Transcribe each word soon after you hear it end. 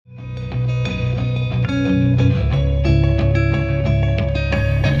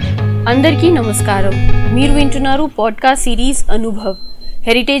అందరికీ నమస్కారం. మీరు వింటున్నారు podcast series Anubhav,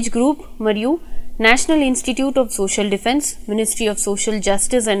 Heritage Group మరియు National Institute of Social Defence, Ministry of Social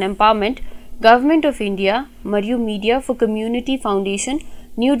Justice and Empowerment, Government of India మరియు Media for Community Foundation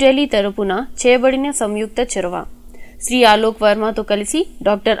New Delhi తరపున చేయబడిన సంయుక్త చొరవ. శ్రీ ఆలోక్ వర్మతో కలిసి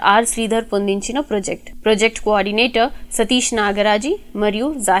డాక్టర్ ఆర్ శ్రీధర్ పొందించిన ప్రాజెక్ట్ కోఆర్డినేటర్ సతీష్ నాగరాజీ మరియు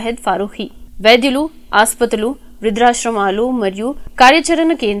జాహెద్ ఫారూఖీ. వైద్యులు, ఆసుపత్రులు, వృద్ధాశ్రమాలు మరియు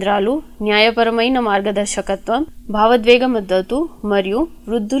కార్యాచరణ కేంద్రాలు, న్యాయపరమైన మార్గదర్శకత్వం, భావోద్వేగ మద్దతు మరియు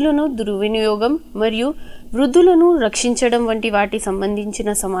వృద్ధులను దుర్వినియోగం మరియు వృద్ధులను రక్షించడం వంటి వాటి సంబంధించిన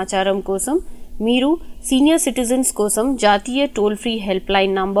సమాచారం కోసం మీరు సీనియర్ సిటిజన్స్ కోసం జాతీయ toll free help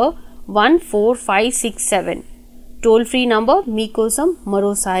line number 14567 toll free number మీకోసం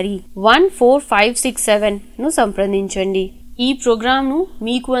మరోసారి 14567ను సంప్రదించండి. ఈ ప్రోగ్రాంను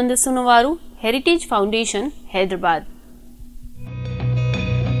మీకు అందిస్తున్న వారు హెరిటేజ్ ఫౌండేషన్, హైదరాబాద్.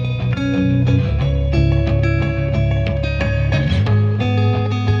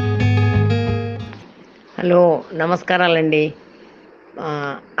 హలో, నమస్కారాలండి.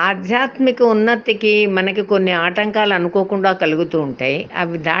 ఆధ్యాత్మిక ఉన్నతికి మనకి కొన్ని ఆటంకాలు అనుకోకుండా కలుగుతూ ఉంటాయి.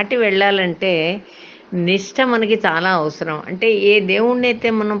 అవి దాటి వెళ్ళాలంటే నిష్ఠ మనకి చాలా అవసరం. అంటే ఏ దేవుణ్ణి అయితే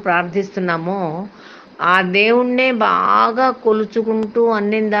మనం ప్రార్థిస్తున్నామో ఆ దేవుణ్ణే బాగా కొలుచుకుంటూ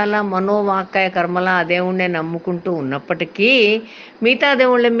అన్నిందాల మనోవాకాయ కర్మల ఆ దేవుణ్ణే నమ్ముకుంటూ ఉన్నప్పటికీ మిగతా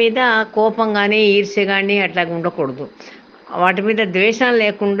దేవుళ్ళ మీద కోపం కానీ ఈర్ష్య కానీ అట్లా ఉండకూడదు. వాటి మీద ద్వేషం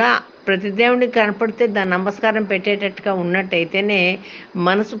లేకుండా ప్రతి దేవుడికి కనపడితే దాన్ని నమస్కారం పెట్టేటట్టుగా ఉన్నట్టయితేనే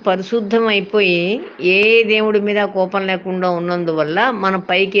మనసు పరిశుద్ధం అయిపోయి ఏ దేవుడి మీద కోపం లేకుండా ఉన్నందువల్ల మనం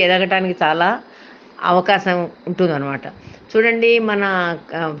పైకి ఎదగటానికి చాలా అవకాశం ఉంటుందన్నమాట. చూడండి, మన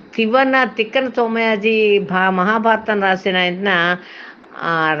తిక్కన సోమయాజీ మహాభారతం రాసిన ఆయన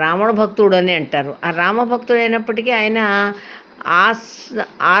రావణ భక్తుడు అని అంటారు. ఆ రామభక్తుడు అయినప్పటికీ ఆయన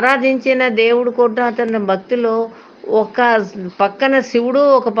ఆరాధించిన దేవుడు కూడా అతని భక్తిలో ఒక పక్కన శివుడు,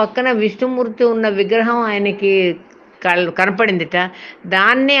 ఒక పక్కన విష్ణుమూర్తి ఉన్న విగ్రహం ఆయనకి కనపడిందిట.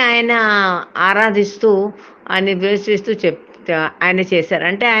 దాన్ని ఆయన ఆరాధిస్తూ ఆయన ద్వేషిస్తూ ఆయన చేశారు.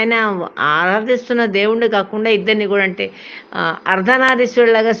 అంటే ఆయన ఆరాధిస్తున్న దేవుణ్ణి కాకుండా ఇద్దరిని కూడా, అంటే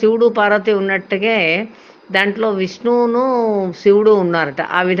అర్ధనారీశ్వరులాగా శివుడు పార్వతి ఉన్నట్టుగా దాంట్లో విష్ణువును శివుడు ఉన్నారట.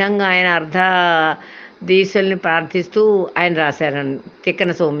 ఆ విధంగా ఆయన అర్ధదీశల్ని ప్రార్థిస్తూ ఆయన రాశారు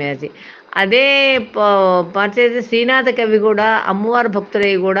తిక్కన సోమయాజీ. అదే శ్రీనాథ కవి కూడా అమ్మవారి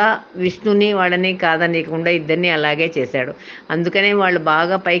భక్తులై కూడా విష్ణుని వాళ్ళని కాదనీయకుండా ఇద్దరిని అలాగే చేశాడు. అందుకనే వాళ్ళు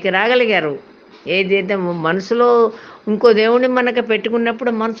బాగా పైకి రాగలిగారు. ఏదైతే మనసులో ఇంకో దేవుడిని మనకు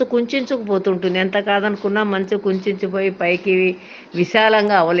పెట్టుకున్నప్పుడు మనసు కుంచుకుపోతుంటుంది. ఎంత కాదనుకున్నా మనసు కుంచిపోయి పైకి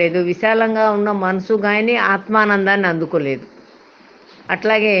విశాలంగా అవ్వలేదు. విశాలంగా ఉన్న మనసు కానీ ఆత్మానందాన్ని అందుకోలేదు.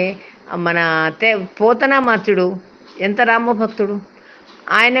 అట్లాగే మన పోతనామాత్యుడు ఎంత రామభక్తుడు,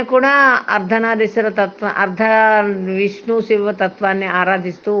 ఆయన కూడా అర్ధనారీశ్వర అర్ధ విష్ణు శివ తత్వాన్ని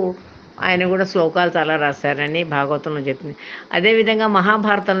ఆరాధిస్తూ ఆయన కూడా శ్లోకాలు చాలా రాశారని భాగవతంలో చెప్పింది. అదేవిధంగా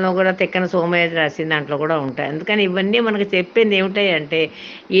మహాభారతంలో కూడా తిక్కన సోమయాజి రాసిన దాంట్లో కూడా ఉంటాయి. అందుకని ఇవన్నీ మనకు చెప్పింది ఏమిటాయంటే,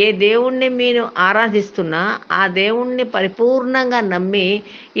 ఏ దేవుణ్ణి మీరు ఆరాధిస్తున్నా ఆ దేవుణ్ణి పరిపూర్ణంగా నమ్మి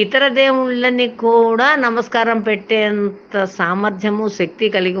ఇతర దేవుళ్ళని కూడా నమస్కారం పెట్టేంత సామర్థ్యము,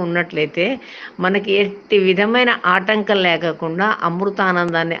 శక్తి కలిగి ఉన్నట్లయితే మనకి ఎట్టి విధమైన ఆటంకం లేకుండా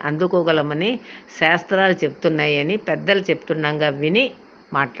అమృతానందాన్ని అందుకోగలమని శాస్త్రాలు చెప్తున్నాయి అని పెద్దలు చెప్తున్నాగా విని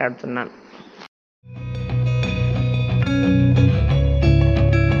మాట్లాడుతున్నాను.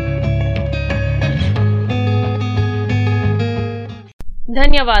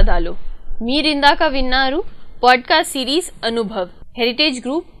 ధన్యవాదాలు. మీరిందాక విన్నారు podcast series Anubhav, Heritage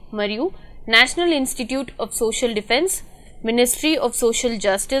Group మరియు National Institute of Social Defence, Ministry of Social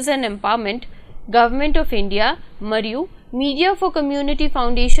Justice and Empowerment, Government of India మరియు Media for Community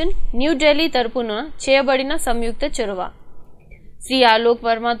Foundation New Delhi తరపున చేయబడిన సంయుక్త చొరవ. శ్రీ ఆలోక్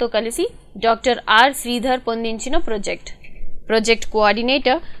వర్మతో కలిసి డాక్టర్ ఆర్ శ్రీధర్ పొందించిన ప్రాజెక్ట్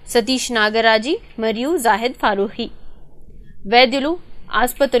కోఆర్డినేటర్ సతీష్ నాగరాజీ మరియు జాహెద్ ఫారూఖీ. వైద్యులు,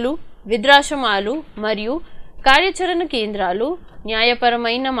 ఆసుపత్రులు, వృద్ధాశ్రమాలు మరియు కార్యాచరణ కేంద్రాలు,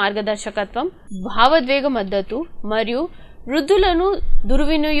 న్యాయపరమైన మార్గదర్శకత్వం, భావోద్వేగ మద్దతు మరియు వృద్ధులను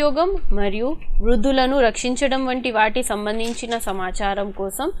దుర్వినియోగం మరియు వృద్ధులను రక్షించడం వంటి వాటి సంబంధించిన సమాచారం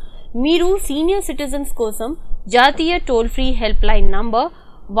కోసం మీరు సీనియర్ సిటిజన్స్ కోసం జాతీయ toll free help line number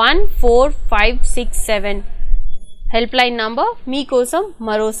 14567 help line number మీకోసం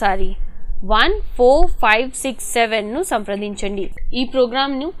మరోసారి 14567ను సంప్రదించండి. ఈ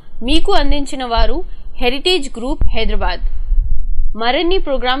ప్రోగ్రాంను మీకు అందించిన వారు హెరిటేజ్ గ్రూప్, హైదరాబాద్. మరిన్ని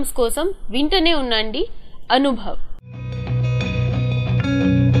ప్రోగ్రామ్స్ కోసం వింటూనే ఉండండి అనుభవ్.